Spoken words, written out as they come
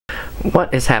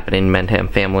What is happening, Menham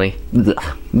family? Ooh,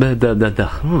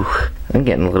 I'm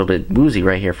getting a little bit woozy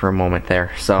right here for a moment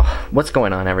there. So, what's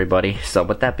going on, everybody? So,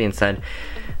 with that being said,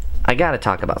 I gotta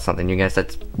talk about something, you guys.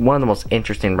 That's one of the most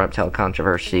interesting reptile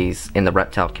controversies in the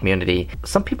reptile community.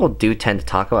 Some people do tend to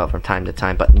talk about from time to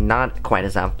time, but not quite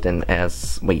as often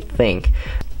as we think.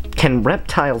 Can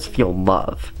reptiles feel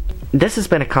love? This has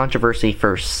been a controversy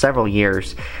for several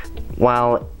years.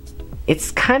 While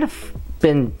it's kind of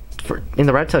been, in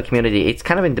the reptile community, it's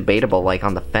kind of been debatable, like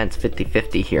on the fence,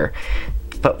 50-50 here.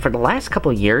 But for the last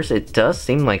couple of years, it does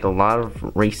seem like a lot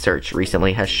of research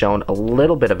recently has shown a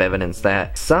little bit of evidence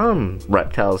that some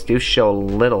reptiles do show a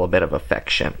little bit of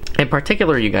affection. In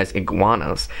particular, you guys,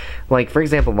 iguanas. Like, for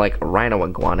example, like rhino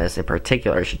iguanas in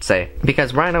particular, I should say.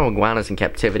 Because rhino iguanas in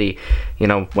captivity, you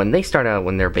know, when they start out,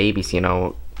 when they're babies, you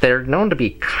know, they're known to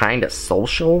be kind of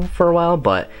social for a while,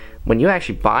 but when you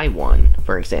actually buy one,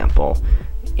 for example,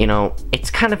 you know,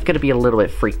 it's kind of going to be a little bit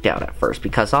freaked out at first,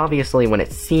 because obviously when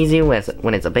it sees you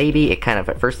when it's a baby, it kind of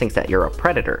at first thinks that you're a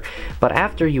predator. But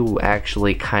after you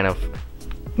actually kind of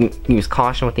use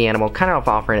caution with the animal, kind of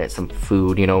offering it some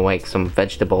food, you know, like some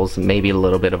vegetables, maybe a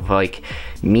little bit of like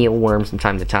mealworms from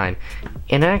time to time,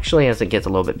 and actually as it gets a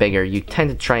little bit bigger, you tend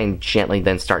to try and gently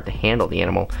then start to handle the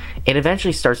animal. It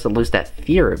eventually starts to lose that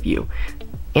fear of you.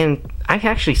 And I've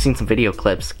actually seen some video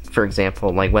clips, for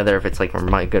example, like whether if it's like from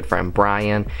my good friend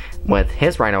Brian with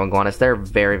his rhino iguanas, they're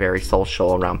very, very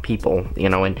social around people, you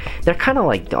know, and they're kind of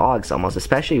like dogs almost,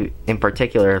 especially in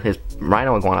particular his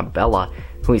rhino iguana Bella,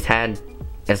 who he's had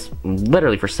as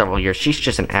literally for several years. She's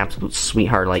just an absolute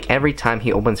sweetheart. Like every time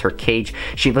he opens her cage,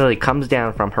 she literally comes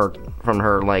down from her from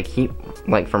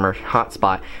her hot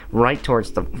spot right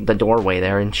towards the doorway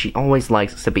there, and she always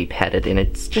likes to be petted, and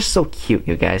it's just so cute,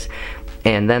 you guys.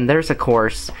 And then there's, of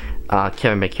course,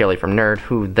 Kevin McKeely from Nerd,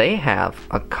 who they have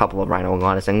a couple of rhino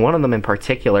iguanas, and one of them in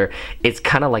particular, it's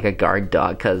kind of like a guard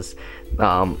dog, because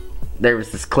there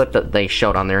was this clip that they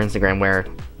showed on their Instagram where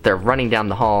they're running down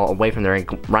the hall away from their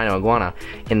rhino iguana,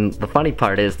 and the funny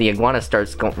part is the iguana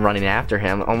starts running after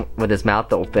him with his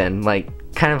mouth open, like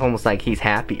kind of almost like he's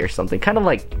happy or something, kind of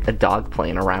like a dog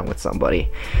playing around with somebody.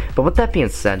 But with that being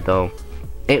said, though,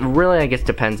 it really, I guess,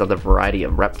 depends on the variety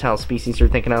of reptile species you're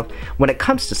thinking of. When it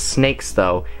comes to snakes,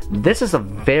 though, this is a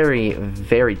very,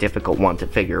 very difficult one to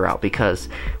figure out, because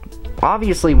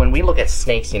obviously when we look at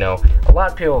snakes, you know, a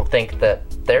lot of people think that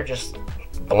they're just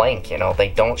blank, you know, they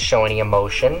don't show any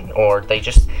emotion, or they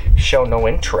just show no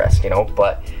interest, you know.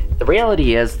 But the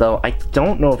reality is, though, I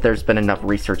don't know if there's been enough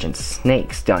research in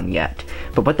snakes done yet.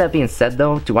 But with that being said,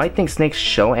 though, do I think snakes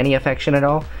show any affection at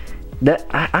all? That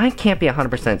I can't be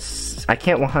 100%, I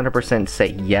can't 100%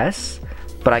 say yes,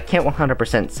 but I can't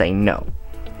 100% say no.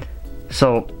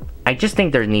 So I just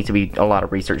think there needs to be a lot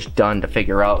of research done to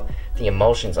figure out the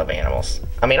emotions of animals.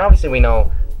 I mean, obviously we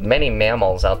know many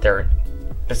mammals out there,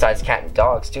 besides cat and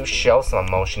dogs, do show some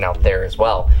emotion out there as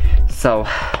well. So,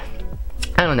 I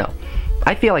don't know.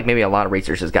 I feel like maybe a lot of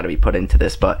research has got to be put into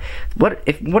this, but what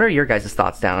are your guys'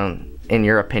 thoughts down, in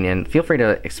your opinion? Feel free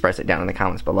to express it down in the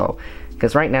comments below.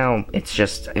 Because right now, it's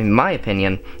just, in my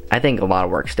opinion, I think a lot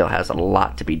of work still has a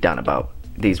lot to be done about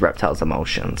these reptiles'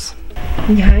 emotions.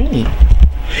 Hi.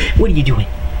 What are you doing?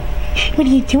 What are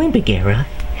you doing, Bagheera?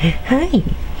 Hi.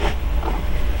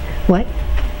 What?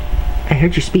 I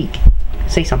heard you speak.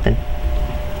 Say something.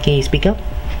 Can you speak up?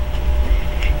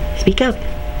 Speak up.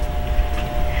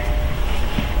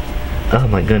 Oh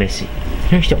my goodness.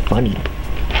 You're so funny.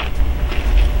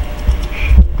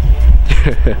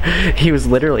 He was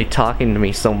literally talking to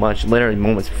me so much, literally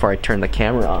moments before I turned the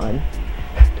camera on.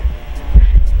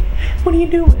 What are you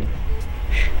doing?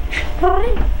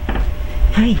 Hi.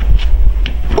 Hi.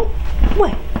 Oh,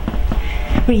 what?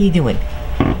 What are you doing?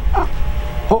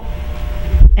 Oh,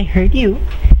 I heard you.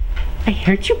 I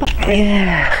heard you.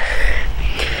 Yeah.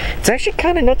 It's actually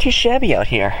kind of not too shabby out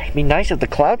here. It'd be nice if the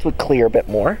clouds would clear a bit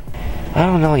more. I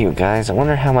don't know, you guys. I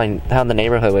wonder how the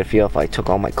neighborhood would feel if I took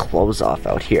all my clothes off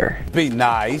out here. Be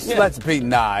nice. Yeah. Let's be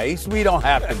nice. We don't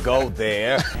have to go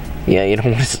there. Yeah, you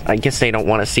don't. I guess they don't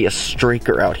want to see a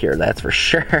streaker out here. That's for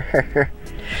sure.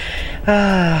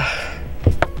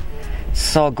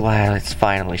 So glad it's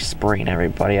finally spring,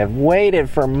 everybody. I've waited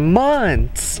for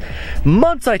months.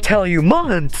 Months, I tell you,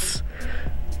 months.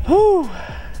 Whew.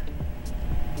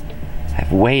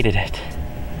 I've waited it.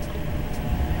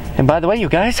 And by the way, you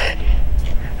guys,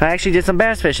 I actually did some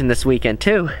bass fishing this weekend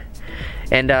too.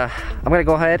 And I'm gonna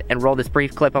go ahead and roll this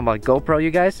brief clip on my GoPro,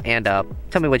 you guys, and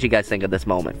tell me what you guys think of this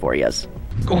moment for you.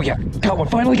 Oh yeah, got one,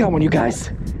 finally got one, you guys.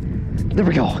 There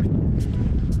we go.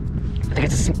 I think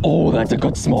it's oh, that's a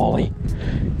good smallie.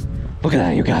 Look at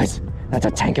that, you guys. That's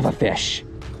a tank of a fish.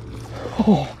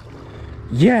 Oh,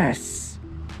 Yes!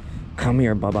 Come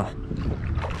here, Bubba.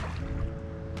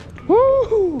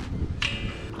 Woo!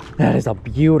 That is a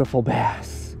beautiful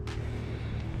bass.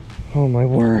 Oh my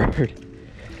word.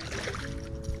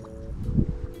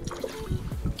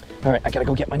 All right, I gotta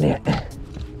go get my net.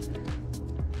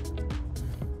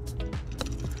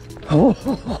 Oh,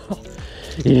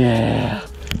 yeah.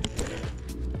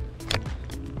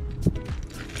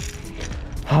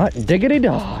 Hot diggity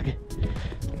dog.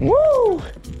 Woo!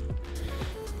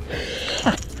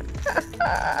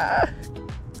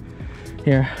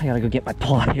 Here, I gotta go get my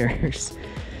pliers.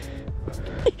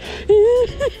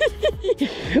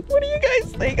 What do you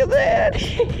guys think of that?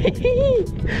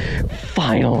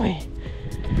 Finally.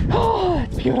 Oh,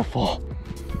 that's beautiful.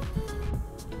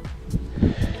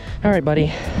 All right,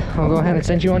 buddy. I'll go ahead and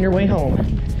send you on your way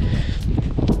home.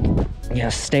 You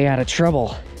gotta stay out of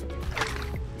trouble.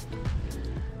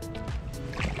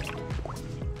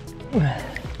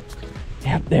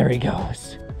 Yep, there he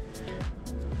goes.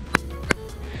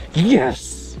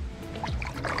 Yes!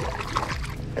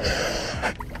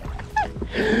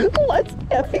 Let's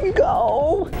effing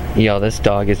go! Yo, this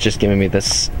dog is just giving me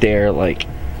this stare like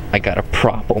I got a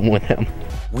problem with him.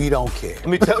 We don't care.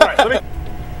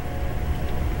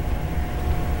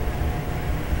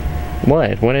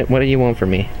 What? What do you want from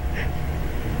me?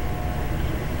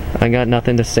 I got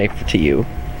nothing to say to you.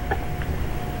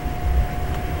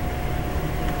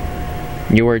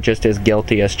 You were just as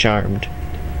guilty as charmed.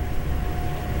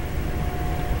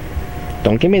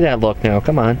 Don't give me that look now,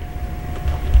 come on.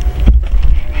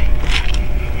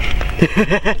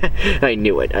 I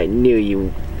knew it, I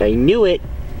knew it.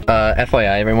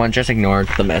 FYI everyone, just ignored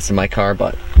the mess in my car,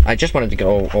 but I just wanted to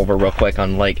go over real quick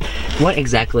on like what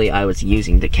exactly I was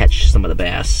using to catch some of the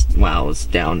bass while I was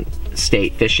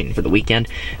downstate fishing for the weekend.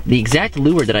 The exact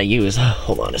lure that I use,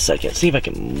 hold on a second, see if I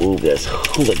can move this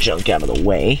hula junk out of the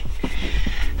way.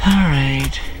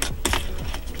 Alright.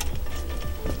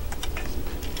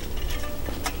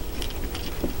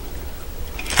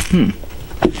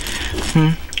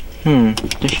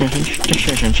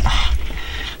 Decisions.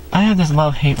 I have this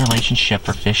love-hate relationship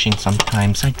for fishing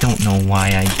sometimes. I don't know why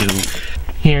I do.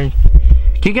 Here,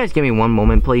 can you guys give me one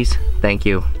moment, please? Thank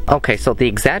you. Okay, so the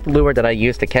exact lure that I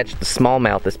used to catch the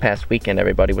smallmouth this past weekend,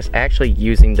 everybody, was actually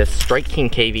using this Strike King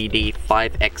KVD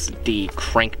 5XD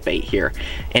crankbait here.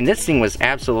 And this thing was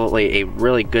absolutely a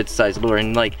really good size lure.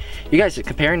 And like, you guys are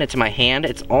comparing it to my hand,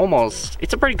 it's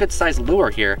a pretty good size lure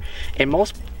here. And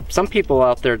some people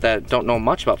out there that don't know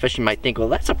much about fishing might think, well,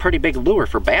 that's a pretty big lure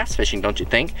for bass fishing, don't you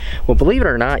think? Well, believe it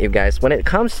or not, you guys, when it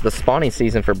comes to the spawning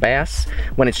season for bass,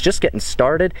 when it's just getting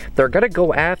started, they're gonna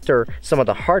go after some of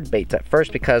the hard baits at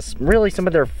first because really some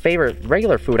of their favorite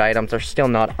regular food items are still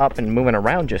not up and moving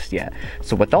around just yet.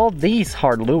 So with all these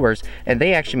hard lures, and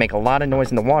they actually make a lot of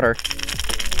noise in the water,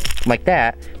 like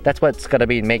that, that's what's going to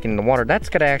be making in the water. That's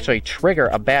going to actually trigger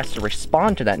a bass to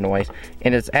respond to that noise,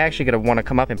 and it's actually going to want to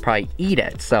come up and probably eat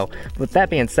it. So with that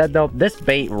being said though, this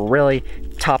bait really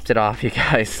topped it off, you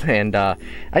guys, and I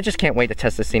just can't wait to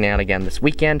test this thing out again this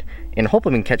weekend, and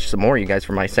hopefully we can catch some more, you guys,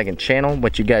 for my second channel,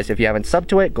 which you guys, if you haven't subbed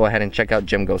to it, go ahead and check out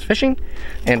Jim Goes Fishing.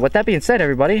 And with that being said,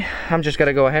 everybody, I'm just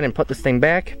gonna go ahead and put this thing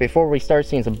back before we start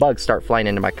seeing some bugs start flying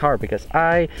into my car, because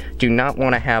I do not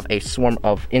want to have a swarm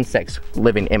of insects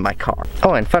living in my car.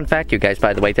 Oh, and fun fact, you guys,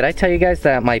 by the way, did I tell you guys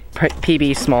that my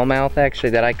PB smallmouth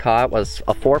actually that I caught was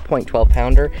a 4.12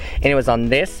 pounder, and it was on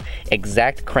this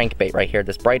exact crankbait right here,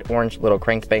 this bright orange little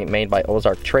crankbait made by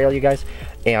Ozark Trail, you guys.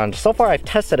 And so far I've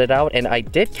tested it out, and I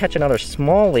did catch another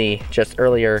smallie just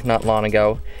earlier, not long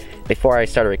ago, before I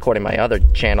started recording my other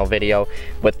channel video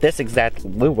with this exact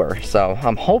lure. So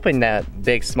I'm hoping that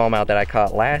big smallmouth that I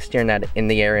caught last year in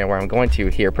the area where I'm going to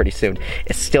here pretty soon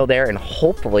is still there, and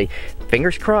hopefully,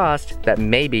 fingers crossed, that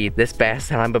maybe this bass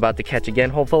that I'm about to catch again,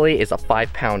 hopefully, is a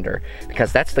 5-pounder,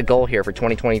 because that's the goal here for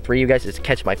 2023, you guys, is to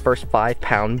catch my first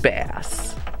 5-pound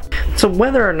bass. So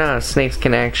whether or not snakes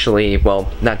can actually,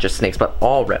 well, not just snakes, but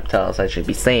all reptiles, I should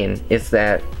be saying, is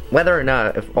that whether or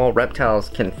not if all reptiles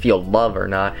can feel love or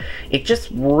not, it just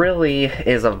really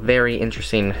is a very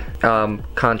interesting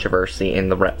controversy in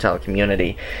the reptile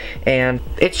community. And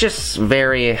it's just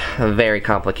very, very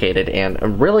complicated,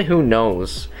 and really who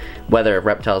knows whether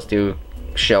reptiles do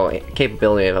show a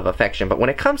capability of affection. But when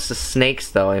it comes to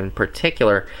snakes, though, in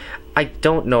particular, I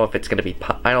don't know if it's going to be,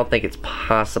 I don't think it's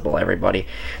possible, everybody.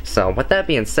 So with that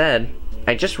being said,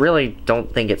 I just really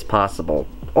don't think it's possible.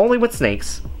 Only with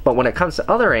snakes, but when it comes to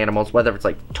other animals, whether it's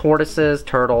like tortoises,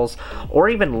 turtles, or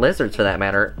even lizards for that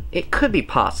matter, it could be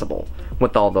possible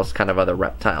with all those kind of other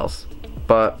reptiles.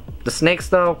 But the snakes,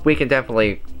 though, we can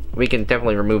definitely we can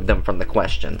definitely remove them from the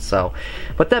question. So,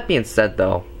 with that being said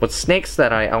though, with snakes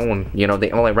that I own, you know,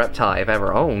 the only reptile I've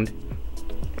ever owned,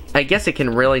 I guess it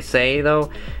can really say though,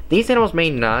 these animals may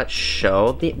not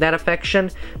show that affection,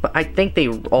 but I think they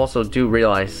also do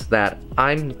realize that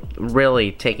I'm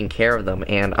really taking care of them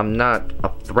and I'm not a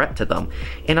threat to them.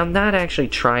 And I'm not actually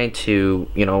trying to,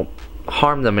 you know,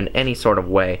 harm them in any sort of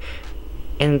way.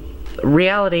 In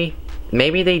reality,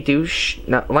 maybe they do,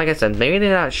 like I said, maybe they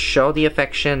not show the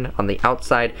affection on the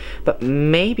outside, but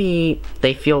maybe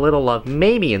they feel a little love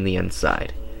maybe in the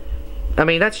inside. I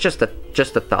mean, that's just a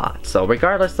thought. So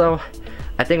regardless though,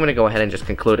 I think I'm gonna go ahead and just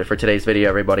conclude it for today's video,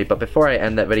 everybody. But before I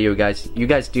end that video, you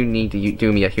guys do need to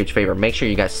do me a huge favor. Make sure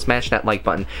you guys smash that like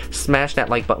button. Smash that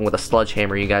like button with a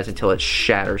sledgehammer, you guys, until it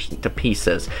shatters to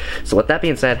pieces. So with that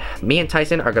being said, me and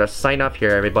Tyson are gonna sign off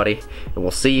here, everybody, and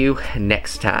we'll see you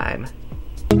next time.